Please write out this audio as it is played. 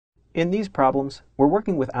In these problems, we're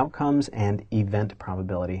working with outcomes and event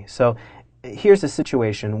probability. So here's a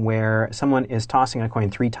situation where someone is tossing a coin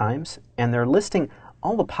 3 times, and they're listing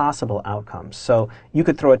all the possible outcomes. So you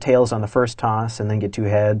could throw a tails on the first toss and then get 2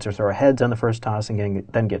 heads, or throw a heads on the first toss and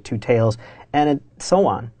then get 2 tails, and so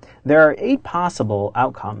on. There are 8 possible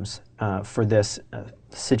outcomes for this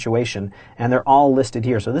situation, and they're all listed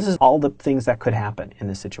here. So this is all the things that could happen in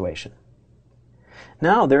this situation.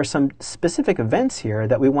 Now, there are some specific events here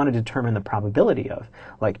that we want to determine the probability of,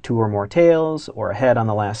 like 2 or more tails, or a head on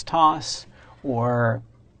the last toss, or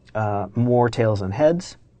more tails than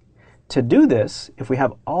heads. To do this, if we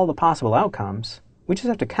have all the possible outcomes, we just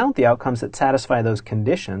have to count the outcomes that satisfy those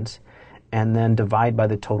conditions and then divide by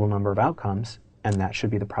the total number of outcomes, and that should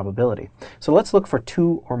be the probability. So let's look for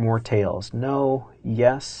 2 or more tails. No,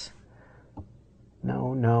 yes,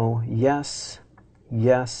 no, no, yes,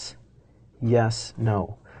 yes, yes,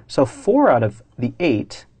 no. So 4 out of the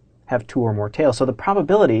 8 have 2 or more tails. So the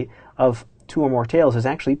probability of 2 or more tails is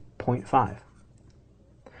actually 0.5.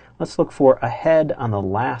 Let's look for a head on the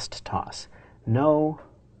last toss. No,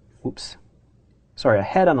 a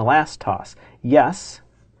head on the last toss. Yes,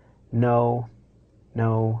 no,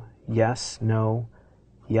 no, yes, no,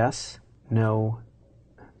 yes, no,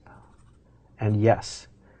 and yes.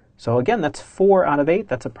 So again, that's 4 out of 8.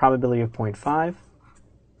 That's a probability of 0.5.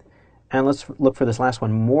 And let's look for this last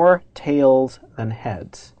one, more tails than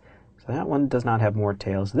heads. So that one does not have more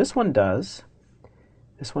tails. This one does.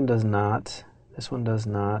 This one does not. This one does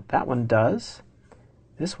not. That one does.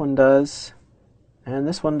 This one does. And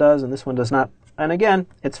this one does. And this one does not. And again,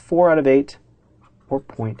 it's 4 out of 8, or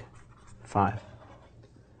 0.5.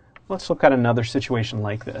 Let's look at another situation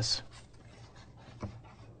like this.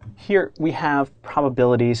 Here we have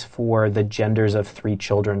probabilities for the genders of 3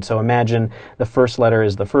 children. So imagine the first letter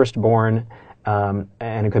is the firstborn, and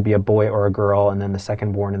it could be a boy or a girl, and then the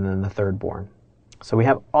secondborn, and then the thirdborn. So we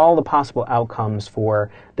have all the possible outcomes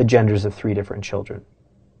for the genders of 3 different children.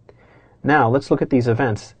 Now let's look at these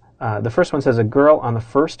events. The first one says a girl on the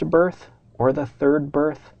first birth, or the third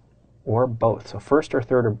birth, or both. So first or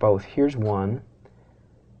third or both. Here's one.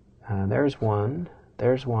 There's one.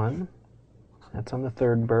 There's one. That's on the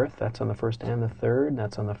third birth. That's on the first and the third.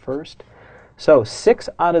 That's on the first. So 6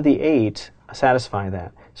 out of the 8 satisfy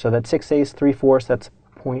that. So that's 6 eighths, 3/4. That's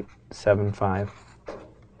 0.75.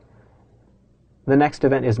 The next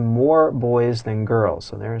event is more boys than girls.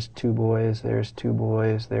 So there's 2 boys, there's 2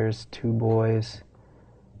 boys, there's 2 boys,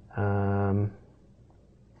 and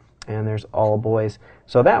there's all boys.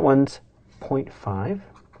 So that one's 0.5,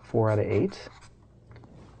 4 out of 8.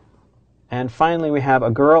 And finally, we have a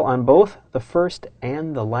girl on both the first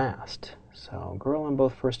and the last. So girl on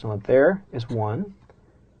both first and last. There is 1,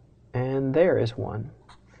 and there is 1.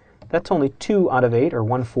 That's only 2 out of 8, or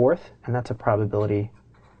 1/4, and that's a probability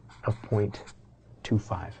of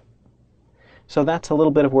 0.25. So that's a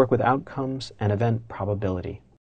little bit of work with outcomes and event probability.